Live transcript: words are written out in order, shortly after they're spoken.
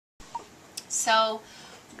So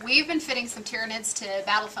we've been fitting some Tyranids to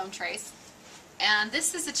battle foam trays. And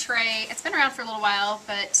this is a tray, it's been around for a little while,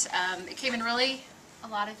 but it came in really a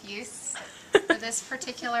lot of use for this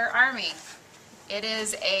particular army. It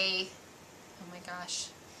is a, oh my gosh.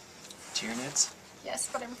 Tyranids? Yes,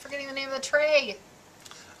 but I'm forgetting the name of the tray.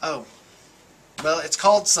 Oh. Well, it's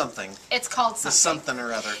called something. It's called something. The something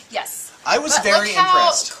or other. Yes. I was But very look how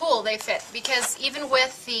impressed. cool they fit, because even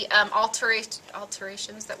with the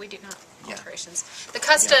alterations that we do, not Yeah. alterations, the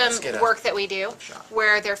custom let's get a work that we do, shot.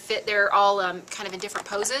 where they're all kind of in different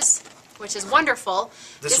poses, which is wonderful.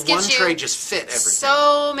 This gives one you tray just fit everything.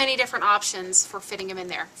 so many different options for fitting them in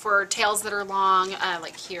there, for tails that are long,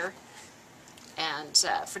 like here, and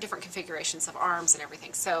for different configurations of arms and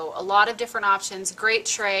everything. So a lot of different options. Great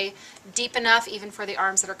tray, deep enough even for the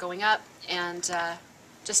arms that are going up, and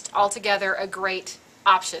just altogether a great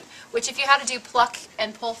option. Which if you had to do pluck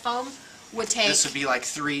and pull foam, would take... This would be like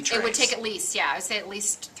 3 trays. It would take at least, yeah, I would say at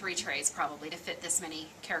least 3 trays probably to fit this many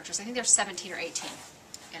characters. I think there's 17 or 18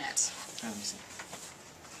 in it. Let me see.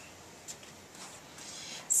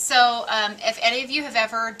 So, if any of you have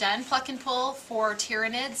ever done pluck and pull for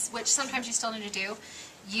Tyranids, which sometimes you still need to do,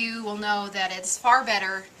 you will know that it's far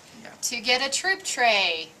better to get a troop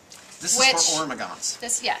tray. This is for Ormagons.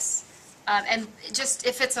 This, yes. And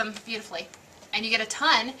it fits them beautifully. And you get a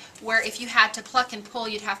ton, where if you had to pluck and pull,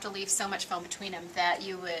 you'd have to leave so much foam between them that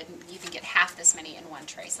you can get half this many in one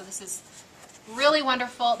tray. So this is really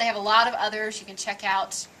wonderful. They have a lot of others you can check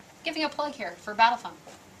out. Giving a plug here for Battle Foam.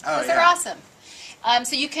 Oh, They're awesome.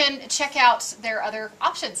 So you can check out their other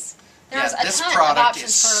options. There's a this ton of product options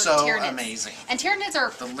is for so Tyranids. amazing. And Tyranids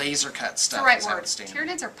are The laser cut the stuff right is word. outstanding.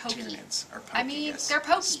 Tyranids are pokey. Tyranids are pokey, I mean, yes. they're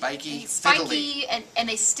pokey. Spiky, Spiky, and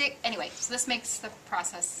they stick. Anyway, so this makes the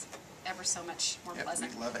process ever so much more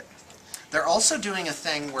pleasant. We love it. They're also doing a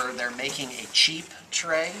thing where they're making a cheap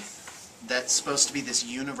tray that's supposed to be this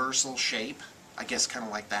universal shape, I guess kind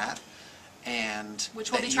of like that. And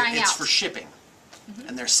which we'll be that trying it's out. for shipping.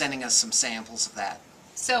 And they're sending us some samples of that.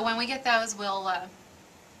 So when we get those, we'll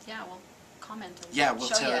comment and Yeah, we'll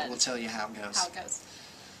show tell you how it goes. how it goes.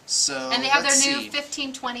 So And they have their let's new see.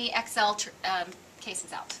 1520 XL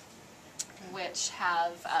cases out, which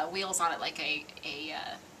have wheels on it like a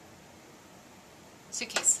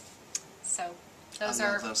suitcase. So those I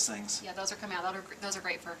are love those things. Yeah, those are coming out. Those are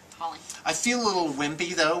great for hauling. I feel a little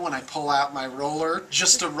wimpy though when I pull out my roller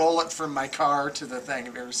just to roll it from my car to the thing.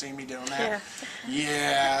 Have you ever seen me doing that? Yeah.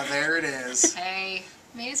 Yeah, there it is. Hey,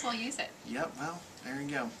 may as well use it. Yep, well, there you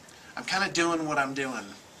go. I'm kind of doing what I'm doing.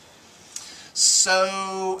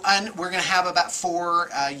 So, and we're going to have about 4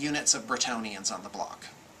 units of Bretonnians on the block.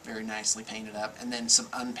 Very nicely painted up. And then some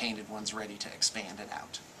unpainted ones ready to expand it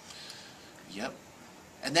out. Yep.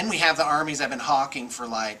 And then we have the armies I've been hawking for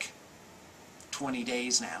like 20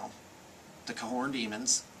 days now. The Cahorn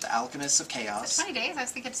Demons, the Alchemists of Chaos. Is it 20 days? I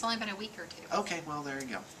was thinking it's only been a week or 2. Okay, well, there you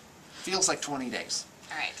go. Feels like 20 days.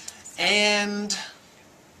 All right. And,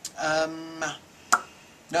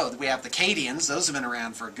 no, we have the Cadians. Those have been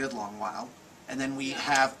around for a good long while. And then we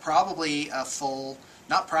have probably a full,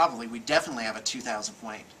 not probably, we definitely have a 2,000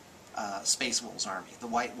 point Space Wolves army. The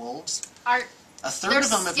White Wolves. A third of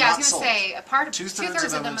them have yeah, I not was sold. going to say,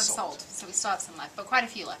 two-thirds of them have sold. sold. So we still have some left, but quite a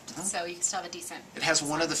few left. So you can still have a decent... It has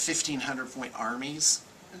one of the 1,500 point armies,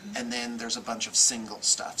 and then there's a bunch of single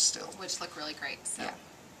stuff still. Which look really great, so Yeah.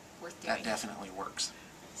 worth doing. That definitely works.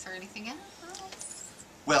 Is there anything else?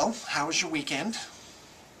 Well, how was your weekend?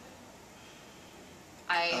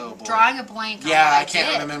 I'm Oh, boy. drawing a blank on Yeah, what I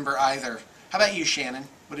can't did. remember either. How about you, Shannon?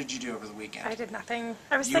 What did you do over the weekend? I did nothing.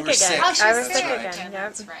 I was You sick were again. sick. Oh, she I was was sick sick right. again. Yep.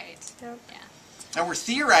 That's right. Yep. Yeah. Now we're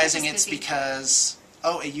theorizing Just it's busy. because,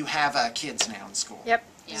 you have kids now in school. Yep.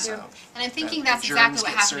 Yeah. So, And I'm thinking that that's the exactly germs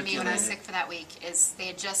what get happened to me when I was circulated. sick for that week, is they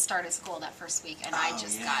had just started school that first week, and I Oh,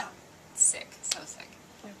 just yeah. got sick, so sick.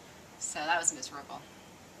 Yeah. So that was miserable.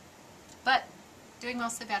 But doing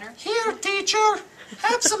mostly better. Here, teacher,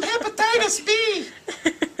 have some hepatitis B.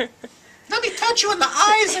 Let me touch you in the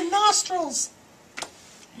eyes and nostrils.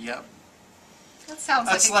 Yep. That sounds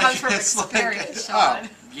That's like a like, comfort it's experience, like, Sean.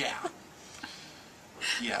 yeah.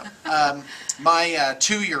 Yeah. My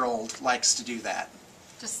 2-year-old likes to do that.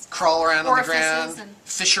 Just Crawl around on the orifices ground, and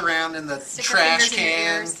fish around in the stick her trash fingers in your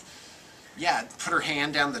can. ears. Yeah, put her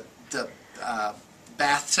hand down the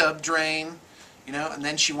bathtub drain, and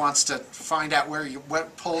then she wants to find out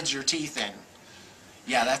what pulled your teeth in.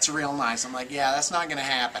 Yeah, that's real nice. I'm like, yeah, that's not going to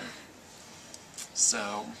happen.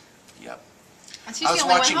 So, yep. And she's I was the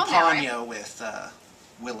only watching one home now, right? Ponyo with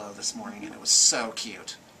Willow this morning, and it was so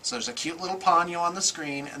cute. So there's a cute little Ponyo on the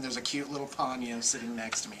screen, and there's a cute little Ponyo sitting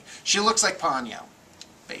next to me. She looks like Ponyo,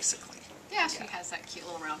 basically. Yeah, she has that cute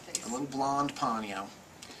little round face. A little blonde Ponyo.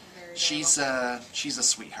 Very She's adorable. she's a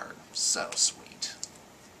sweetheart. So sweet.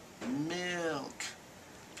 Milk.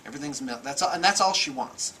 Everything's milk. That's all, and that's all she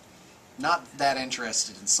wants. Not that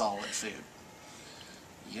interested in solid food.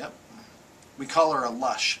 Yep. We call her a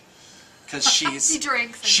lush because She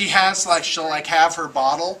drinks. And she has like she'll like have her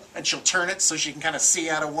bottle and she'll turn it so she can kind of see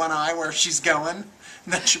out of one eye where she's going,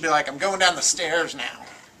 and then she'll be like, "I'm going down the stairs now."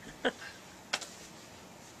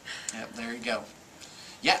 Yep, there you go.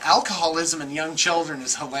 Yeah, alcoholism in young children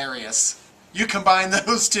is hilarious. You combine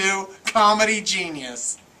those two, comedy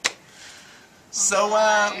genius. So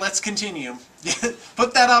let's continue.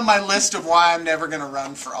 Put that on my list of why I'm never going to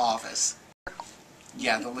run for office.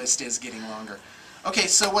 Yeah, the list is getting longer. Okay,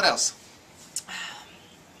 so what else?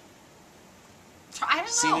 I don't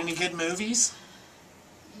know. Seen any good movies?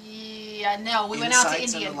 Yeah, no. We went out to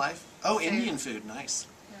Insights Indian. into life? Oh, food. Indian food, nice.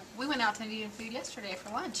 We went out to Indian food yesterday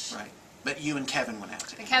for lunch. Right. But you and Kevin went out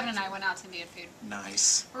to But Kevin and I went out to Indian food.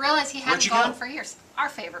 Nice. We realized he Where'd hadn't you gone go? for years. Our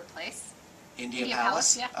favorite place. India India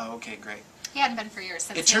Palace? Palace, yeah. Oh, okay, great. He hadn't been for years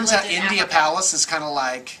since It he turns lived out in India Africa. Palace is kind of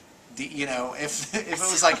like the, you know, if it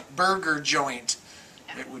was like burger joint,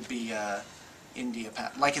 it would be India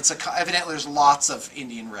Palace. Like it's evidently there's lots of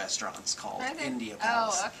Indian restaurants called Are there? India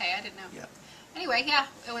Palace. Oh, okay. I didn't know. Yep. Anyway, yeah,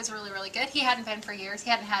 it was really, really good. He hadn't been for years. He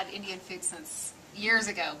hadn't had Indian food since years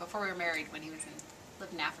ago, before we were married, when he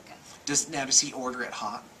lived in Africa. Does he order it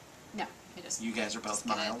hot? No, he just. You guys are both just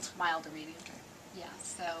get it mild? Mild or medium. Okay. Yeah,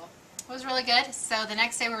 so it was really good. So the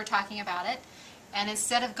next day we were talking about it, and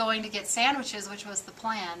instead of going to get sandwiches, which was the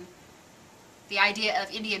plan, the idea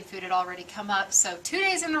of Indian food had already come up. So 2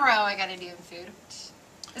 days in a row I got Indian food.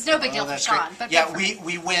 It's no big deal for that's Sean, great. but Yeah, good for me.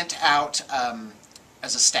 we went out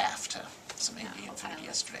as a staff to some Indian whole food family.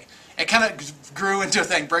 yesterday. It kind of grew into a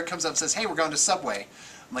thing. Brett comes up and says, "Hey, we're going to Subway."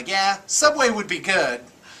 I'm like, "Yeah, Subway would be good,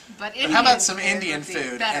 But but Indian how about some food Indian would be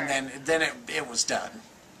food?" better. And then it was done.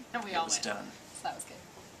 And we It all was went. done. So that was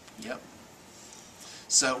good. Yep.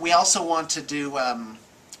 So we also want to do.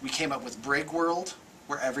 We came up with Brig World,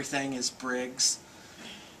 where everything is Briggs.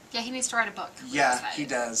 Yeah, he needs to write a book. We're Yeah, excited. he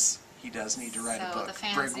does. He does need to write a So book. the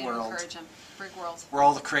fans Brig need to World, encourage him. Brig World. where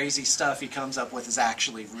all the crazy stuff he comes up with is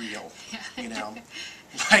actually real. Yeah. You know,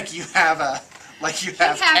 like you have He'd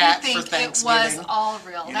cat have you for think it Thanksgiving. was all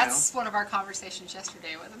real. you That's one of our conversations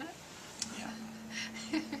yesterday, wasn't it?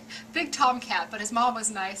 Yeah. Big tomcat, but his mom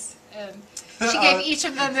was nice, and she gave each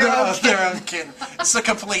of them their own kitten. Their own kitten. It's a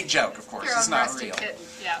complete joke, of course. Their It's own not rusty real. kitten.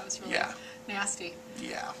 Yeah, it was really Yeah. nasty.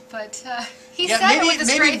 Yeah. But he Yeah, said it with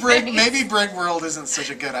a straight face. maybe Brig World isn't such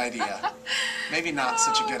a good idea. Maybe not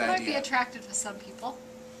such a good It might be idea. attractive to some people.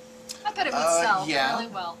 I bet it would sell Yeah. really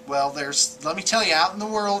well. Well, let me tell you, out in the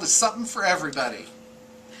world is something for everybody.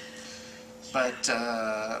 But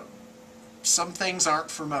some things aren't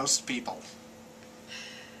for most people.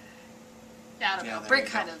 Yeah, I don't Yeah, know. there Brig you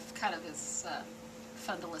go. kind of is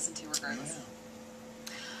fun to listen to regardless.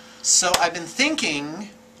 So I've been thinking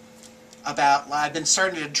about, I've been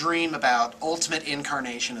starting to dream about ultimate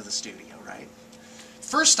incarnation of the studio, right?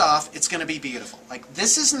 First off, it's going to be beautiful. Like,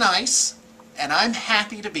 this is nice, and I'm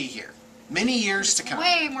happy to be here. Many years to come.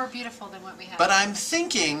 Way more beautiful than what we have. But I'm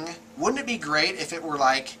thinking, wouldn't it be great if it were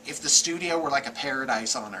like, if the studio were like a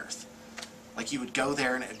paradise on Earth? Like you would go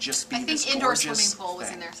there and it'd just be I this think indoor gorgeous swimming pool was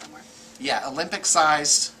thing. in there somewhere. Yeah,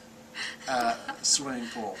 Olympic-sized swimming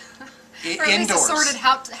pool. Or at least Indoors. assorted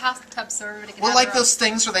house tub so everybody can Well, have like their own. those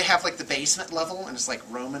things where they have like the basement level and it's like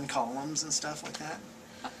Roman columns and stuff like that.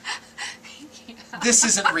 Yeah. This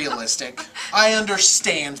isn't realistic. I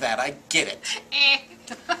understand that. I get it.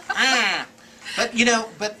 Ah. But you know,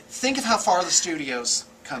 think of how far the studio's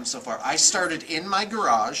come so far. I started in my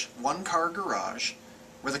garage, one-car garage,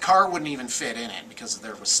 where the car wouldn't even fit in it because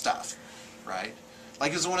there was stuff, right?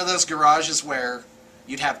 Like it was one of those garages where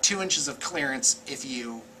you'd have 2 inches of clearance if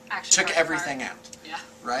you Actually, took our everything car. out, Yeah,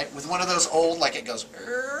 right? With one of those old, like it goes,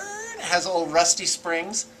 it has old rusty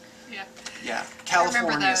springs. yeah. Yeah, I remember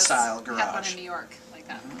California those. style Had one in garage. New York like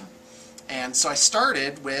that. And so I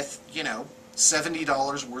started with, you know,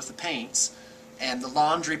 $70 worth of paints, and the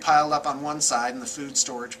laundry piled up on one side and the food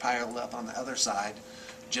storage piled up on the other side,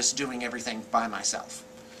 just doing everything by myself.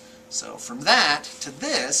 So from that to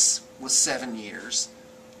this was 7 years,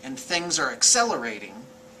 and things are accelerating,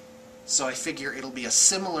 so I figure it'll be a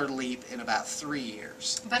similar leap in about 3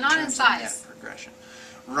 years. But not in terms of size. net progression.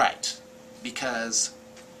 Right, because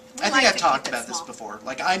We I think like I've to talked keep it about this small. before.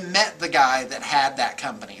 Like, I met the guy that had that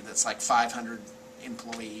company that's like 500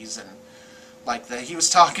 employees, and like he was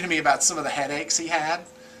talking to me about some of the headaches he had,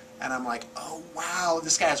 and I'm like, oh wow,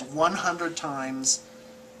 this guy has 100 times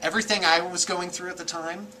everything I was going through at the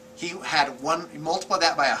time. He had multiply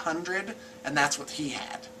that by 100, and that's what he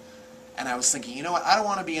had. And I was thinking, you know what, I don't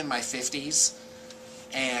want to be in my 50s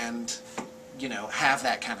and, you know, have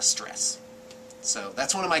that kind of stress. So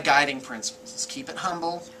that's one of my guiding principles, is keep it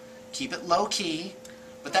humble, keep it low-key,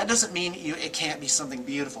 but that doesn't mean it can't be something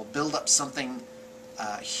beautiful. Build up something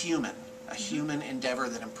human, a human endeavor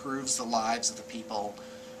that improves the lives of the people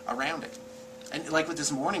around it. And like with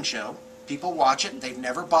this morning show, people watch it, they've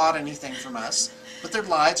never bought anything from us, but their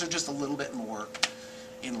lives are just a little bit more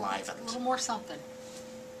enlivened. A little more something.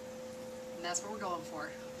 And that's what we're going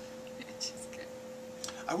for. Which is good.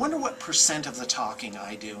 I wonder what % of the talking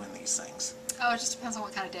I do in these things. Oh, it just depends on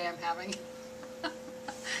what kind of day I'm having.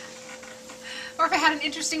 Or if I had an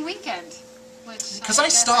interesting weekend. Because I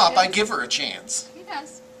stop, I give her a chance. He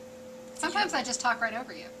does. Sometimes I just talk right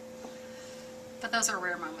over you. But those are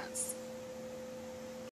rare moments.